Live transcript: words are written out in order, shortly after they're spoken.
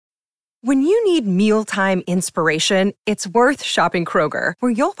When you need mealtime inspiration, it's worth shopping Kroger,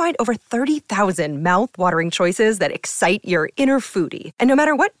 where you'll find over 30,000 mouth-watering choices that excite your inner foodie. And no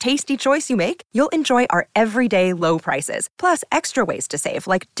matter what tasty choice you make, you'll enjoy our everyday low prices, plus extra ways to save,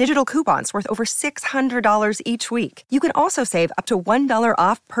 like digital coupons worth over $600 each week. You can also save up to $1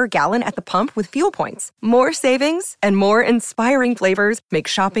 off per gallon at the pump with fuel points. More savings and more inspiring flavors make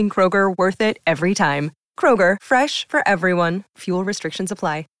shopping Kroger worth it every time. Kroger, fresh for everyone. Fuel restrictions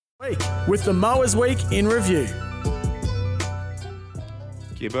apply. With the Mowers Week in review.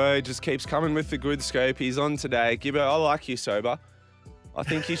 Gibbo just keeps coming with the good scope. He's on today. Gibbo, I like you sober. I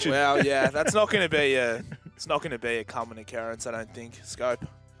think you should. Well, yeah, that's not going to be a common occurrence, I don't think. Scope.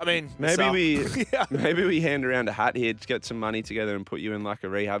 I mean, maybe we hand around a hat here to get some money together and put you in like a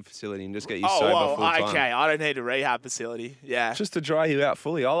rehab facility and just get you sober full time. Okay, I don't need a rehab facility. Yeah, just to dry you out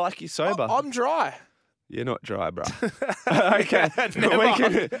fully. I like you sober. I'm dry. You're not dry, bro. Okay,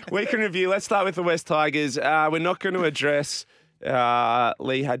 we can review. Let's start with the West Tigers. We're not going to address Lee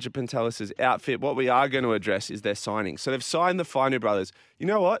Hadjipantelis' outfit. What we are going to address is their signing. So they've signed the Fainu brothers. You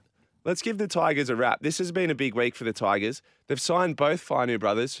know what? Let's give the Tigers a wrap. This has been a big week for the Tigers. They've signed both Fainu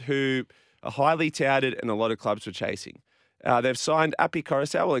brothers, who are highly touted and a lot of clubs were chasing. They've signed Api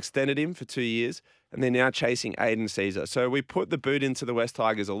Coruscant, extended him for 2 years, and they're now chasing Aiden Caesar. So we put the boot into the West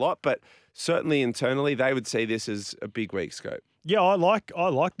Tigers a lot, but certainly internally they would see this as a big week, Scope. Yeah, I like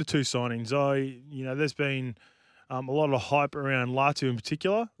the two signings. There's been a lot of hype around Latu in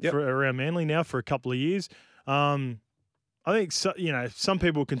particular, around Manly now for a couple of years. I think some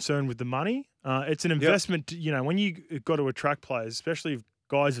people are concerned with the money. It's an investment. When you got to attract players, especially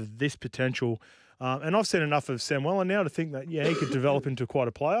guys of this potential. And I've seen enough of Sam Weller now to think that he could develop into quite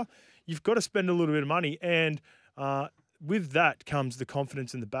a player. You've got to spend a little bit of money, and with that comes the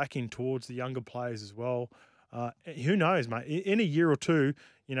confidence and the backing towards the younger players as well. Who knows, mate? In a year or two,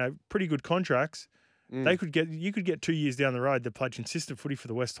 pretty good contracts. You could get 2 years down the road. They've played consistent footy for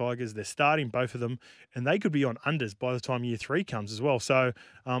the West Tigers. They're starting both of them, and they could be on unders by the time year 3 comes as well. So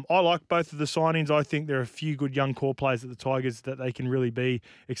I like both of the signings. I think there are a few good young core players at the Tigers that they can really be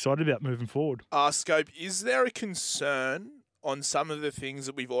excited about moving forward. Scope, is there a concern on some of the things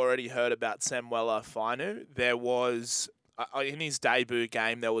that we've already heard about Samuela Fainu? There was, in his debut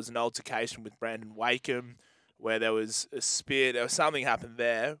game, there was an altercation with Brandon Wakeham where there was a spear. There was something happened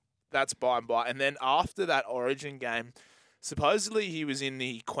there. That's by and by. And then after that Origin game, supposedly he was in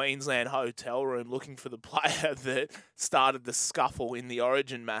the Queensland hotel room looking for the player that started the scuffle in the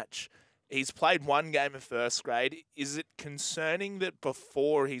Origin match. He's played one game of first grade. Is it concerning that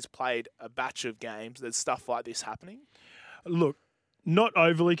before he's played a batch of games, there's stuff like this happening? Look, not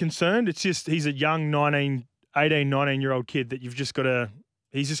overly concerned. It's just he's a young 19-year-old kid that he's just got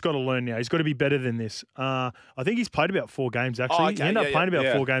to learn now. He's got to be better than this. I think he's played about 4 games, actually. Okay. He ended up playing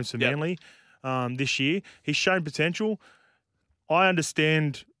about 4 games for Manly this year. He's shown potential. I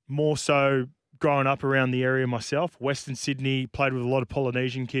understand more so growing up around the area myself. Western Sydney, played with a lot of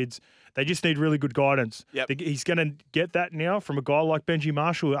Polynesian kids. They just need really good guidance. Yep. He's going to get that now from a guy like Benji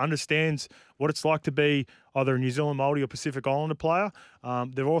Marshall who understands what it's like to be either a New Zealand Māori or Pacific Islander player.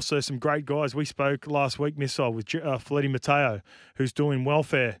 There are also some great guys. We spoke last week, Missile, with Fletty Mateo, who's doing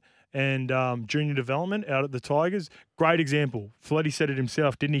welfare and junior development out at the Tigers. Great example. Fletty said it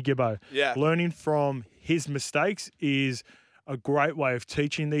himself, didn't he, Gibbo? Yeah. Learning from his mistakes is a great way of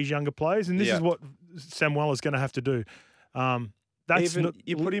teaching these younger players, and this is what Samuel is going to have to do.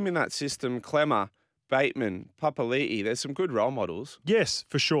 You put him in that system, Clemmer, Bateman, Papali'i, there's some good role models. Yes,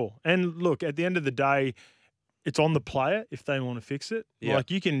 for sure. And look, at the end of the day, it's on the player if they want to fix it. Yeah. Like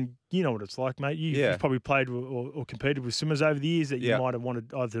you know what it's like, mate. You've probably played or competed with swimmers over the years that you might have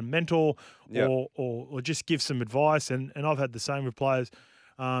wanted either to mentor or just give some advice. And I've had the same with players.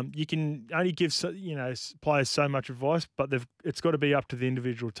 You can only give players so much advice, but it's got to be up to the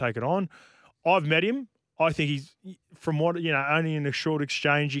individual to take it on. I've met him. I think he's, from what, only in a short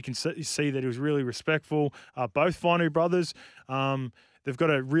exchange, you can see that he was really respectful. Both Fainu brothers, they've got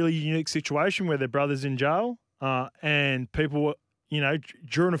a really unique situation where their brother's in jail and people,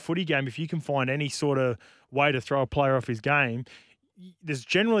 during a footy game, if you can find any sort of way to throw a player off his game, there's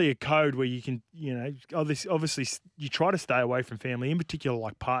generally a code where you can, obviously you try to stay away from family, in particular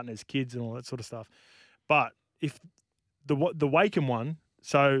like partners, kids and all that sort of stuff. But if the Wakeham one,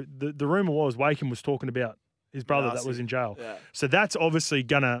 so the rumour was Wakeham was talking about his brother that was in jail. Yeah. So that's obviously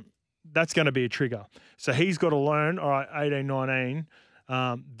gonna be a trigger. So he's got to learn, all right, 18, 19,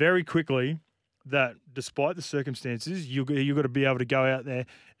 very quickly that despite the circumstances, you've got to be able to go out there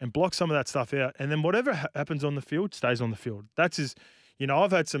and block some of that stuff out. And then whatever happens on the field stays on the field. That's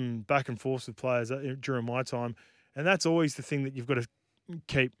I've had some back and forth with players during my time, and that's always the thing that you've got to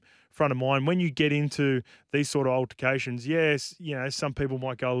keep front of mind when you get into these sort of altercations. Yes, some people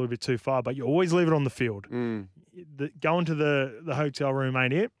might go a little bit too far, but you always leave it on the field. Going to the hotel room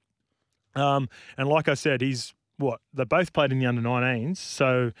ain't it. And like I said, they both played in the under-19s,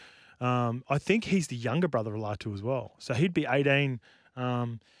 so I think he's the younger brother of Latu as well. So he'd be 18.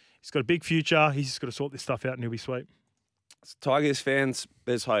 He's got a big future. He's just got to sort this stuff out and he'll be sweet. Tigers fans,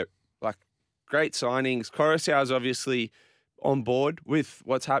 there's hope. Like, great signings. Coruscant's obviously on board with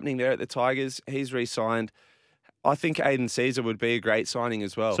what's happening there at the Tigers. He's re-signed. I think Aiden Caesar would be a great signing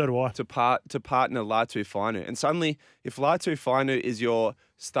as well. So do I. To partner Latu Fainu. And suddenly, if Latu Fainu is your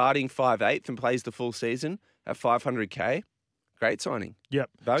starting 5'8" and plays the full season at $500K, great signing. Yep.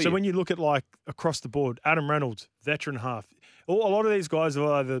 Value. So when you look at across the board, Adam Reynolds, veteran half. A lot of these guys have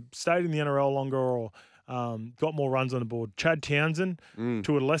either stayed in the NRL longer or got more runs on the board. Chad Townsend,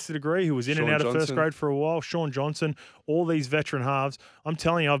 to a lesser degree, who was in Sean and out Johnson. of first grade for a while. Sean Johnson, all these veteran halves. I'm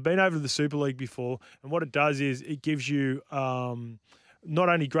telling you, I've been over to the Super League before, and what it does is it gives you not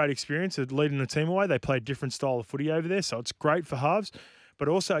only great experience at leading the team away, they play a different style of footy over there, so it's great for halves, but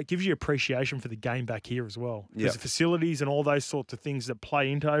also it gives you appreciation for the game back here as well. Because the facilities and all those sorts of things that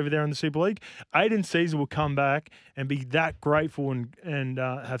play into over there in the Super League. Aiden Caesar will come back and be that grateful and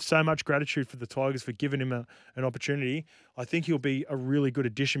have so much gratitude for the Tigers for giving him an opportunity. I think he'll be a really good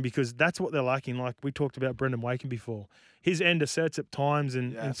addition because that's what they're lacking. Like we talked about Brendan Waken before. His end of sets at times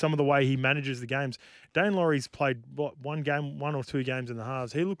and some of the way he manages the games. Dane Laurie's played, one or two games in the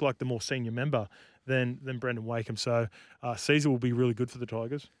halves. He looked like the more senior member than Brendan Wakem. So Caesar will be really good for the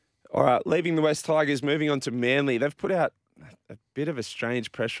Tigers. All right, leaving the West Tigers, moving on to Manly. They've put out a bit of a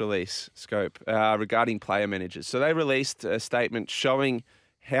strange press release, Scope, regarding player managers. So they released a statement showing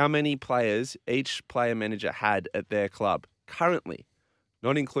how many players each player manager had at their club currently,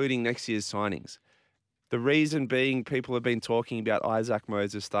 not including next year's signings. The reason being people have been talking about Isaac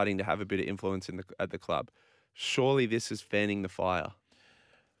Mowers starting to have a bit of influence at the club. Surely this is fanning the fire.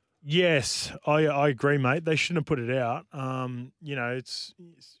 Yes, I agree, mate. They shouldn't have put it out. It's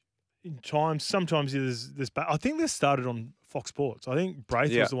in times. Sometimes there's. I think this started on Fox Sports. I think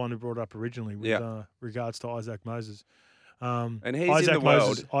Braith was the one who brought it up originally with regards to Isaac Mowers. And he's Isaac in the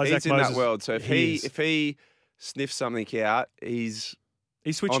world. Isaac He's in that world. So if he sniffs something out, he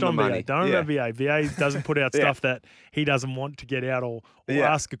switched on on the VA. Don't remember VA. VA doesn't put out stuff that he doesn't want to get out or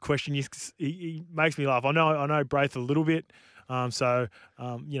ask a question. He makes me laugh. I know Braith a little bit. Once I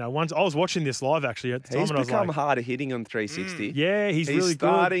was watching this live actually at the time, he's and I was become like, harder hitting on 360. Yeah, he's really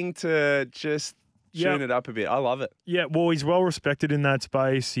starting good. to just tune it up a bit. I love it. Yeah, well, he's well respected in that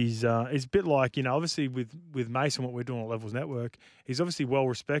space. He's a bit like, obviously with Mason, what we're doing at Levels Network, he's obviously well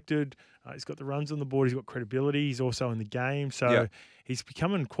respected. He's got the runs on the board. He's got credibility. He's also in the game. So he's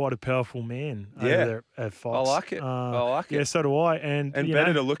becoming quite a powerful man over there at Fox. I like it. Yeah, so do I. And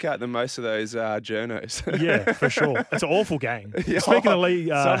better to look at than most of those journos. Yeah, for sure. It's an awful gang. Speaking of Lee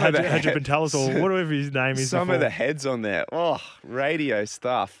Hadjipantelis or whatever his name is. Some of the heads on there. Oh, radio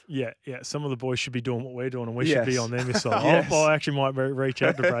stuff. Yeah. Some of the boys should be doing what we're doing and we should be on their missile. Yes. I actually might reach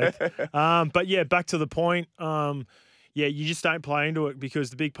out to Braith. But yeah, back to the point. You just don't play into it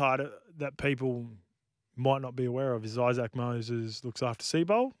because the big part that people might not be aware of is Isaac Mowers looks after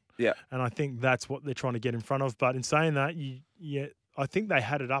Seabold. Yeah. And I think that's what they're trying to get in front of. But in saying that, I think they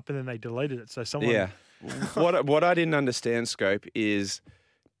had it up and then they deleted it. So someone... Yeah. What I didn't understand, Scope, is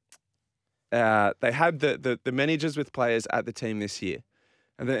they had the managers with players at the team this year.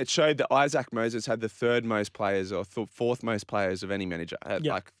 And then it showed that Isaac Mowers had the third most players or fourth most players of any manager at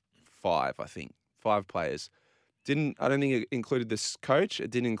like 5, I think. 5 players. I don't think it included this coach. It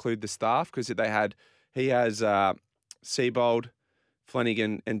didn't include the staff because he has Seabold,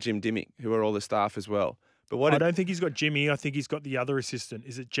 Flanagan, and Jim Dimmick, who are all the staff as well. But I don't think he's got Jimmy. I think he's got the other assistant.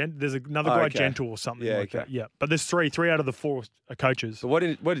 Is it there's another guy, Gentle or something like that. Yeah, but there's three out of the 4 are coaches. But what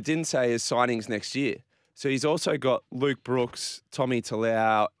it didn't say is signings next year. So he's also got Luke Brooks, Tommy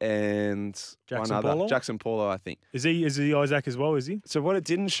Talau, and Jackson Paulo, I think. Is he Isaac as well? Is he? So what it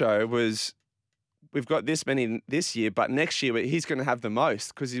didn't show was we've got this many this year, but next year he's going to have the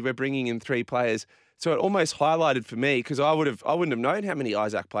most because we're bringing in 3 players. So it almost highlighted for me because I wouldn't have known how many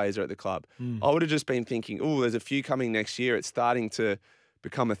Isaac players are at the club. I would have just been thinking, there's a few coming next year. It's starting to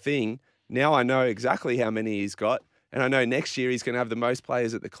become a thing. Now I know exactly how many he's got, and I know next year he's going to have the most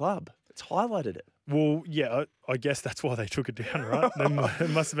players at the club. It's highlighted it. Well, yeah, I guess that's why they took it down, right? It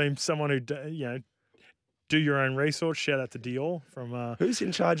must have been someone who, do your own research. Shout out to Dior from. Who's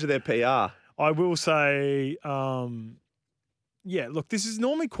in charge of their PR? I will say, look, this is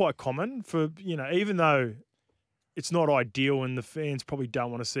normally quite common for, even though it's not ideal and the fans probably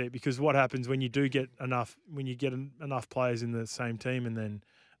don't want to see it because what happens when you get enough players in the same team and then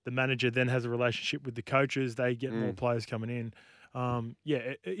the manager then has a relationship with the coaches. They get more players coming in.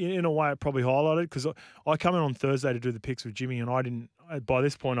 In a way, it probably highlighted because I come in on Thursday to do the picks with Jimmy, and I didn't. By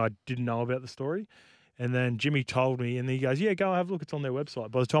this point, I didn't know about the story. And then Jimmy told me, and he goes, "Yeah, go have a look. It's on their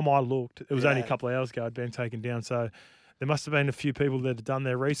website." By the time I looked, it was only a couple of hours ago. It'd been taken down. So there must have been a few people that had done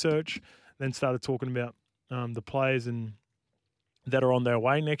their research, then started talking about the players and that are on their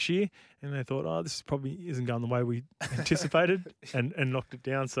way next year, and they thought, "Oh, this probably isn't going the way we anticipated," and knocked it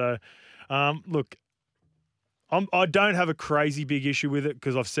down. So, look. I don't have a crazy big issue with it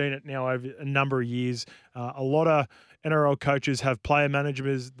because I've seen it now over a number of years. A lot of NRL coaches have player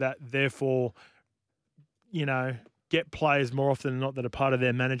managers that therefore, get players more often than not that are part of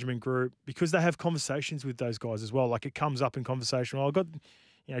their management group because they have conversations with those guys as well. Like it comes up in conversation. Well, I've got,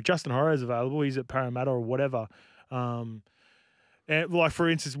 Justin Horro's available. He's at Parramatta or whatever. And like, for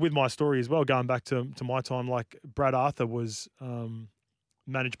instance, with my story as well, going back to my time, like Brad Arthur was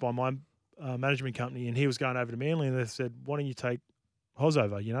managed by my management company, and he was going over to Manly, and they said, "Why don't you take Hoz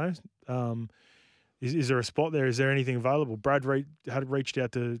over? Is there a spot there? Is there anything available?" Brad had reached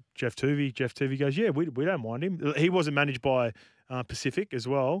out to Jeff Tuvey. Jeff Tuvey goes, "Yeah, we don't mind him." He wasn't managed by Pacific as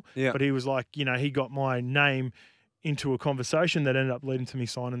well, but he was like, he got my name into a conversation that ended up leading to me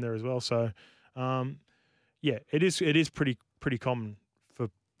signing there as well. So, it is pretty common for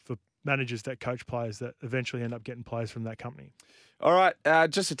managers that coach players that eventually end up getting players from that company. All right,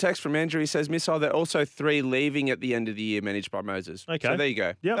 just a text from Andrew. He says, "Missile, there are also 3 leaving at the end of the year managed by Moses." Okay. So there you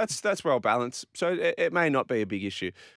go. Yep. That's well balanced. So it may not be a big issue.